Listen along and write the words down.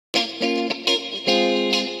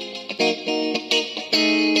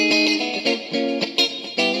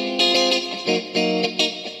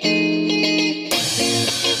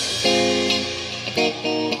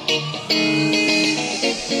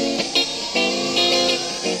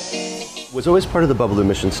was always part of the BABALU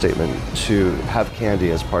mission statement to have candy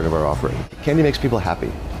as part of our offering. Candy makes people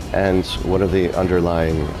happy, and one of the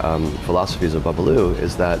underlying philosophies of BABALU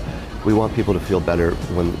is that we want people to feel better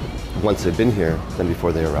once they've been here than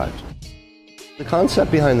before they arrived. The concept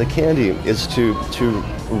behind the candy is to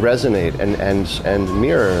resonate and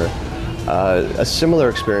mirror a similar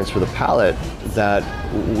experience for the palate that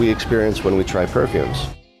we experience when we try perfumes.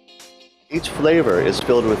 Each flavor is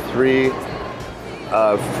filled with 3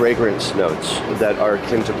 fragrance notes that are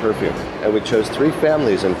akin to perfume, and we chose 3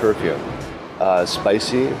 families in perfume: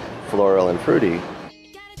 spicy, floral, and fruity.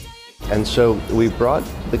 And so we brought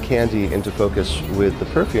the candy into focus with the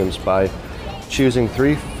perfumes by choosing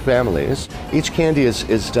 3 families. Each candy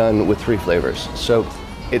is done with 3 flavors, so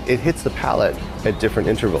it hits the palate at different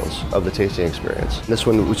intervals of the tasting experience. This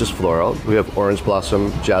one was just floral. We have orange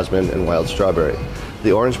blossom, jasmine, and wild strawberry.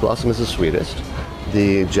 The orange blossom is the sweetest.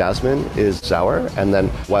 The jasmine is sour, and then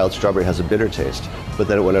wild strawberry has a bitter taste. But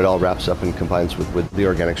then when it all wraps up and combines with the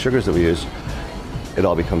organic sugars that we use, it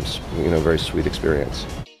all becomes, a very sweet experience.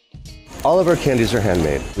 All of our candies are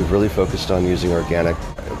handmade. We've really focused on using organic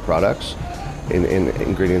products in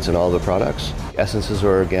ingredients in all the products. Essences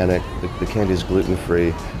are organic, the candy is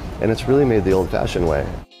gluten-free, and it's really made the old-fashioned way.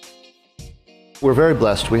 We're very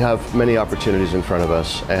blessed. We have many opportunities in front of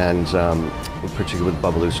us, and particularly with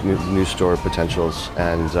BABALU's new store potentials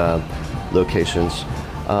and locations.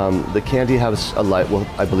 The candy has a life,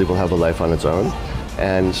 I believe will have a life on its own,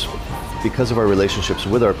 and because of our relationships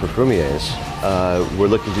with our perfumiers, we're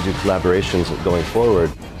looking to do collaborations going forward,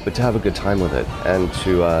 but to have a good time with it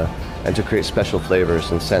and to create special flavors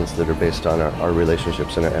and scents that are based on our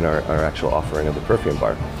relationships and our actual offering of the perfume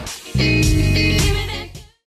bar.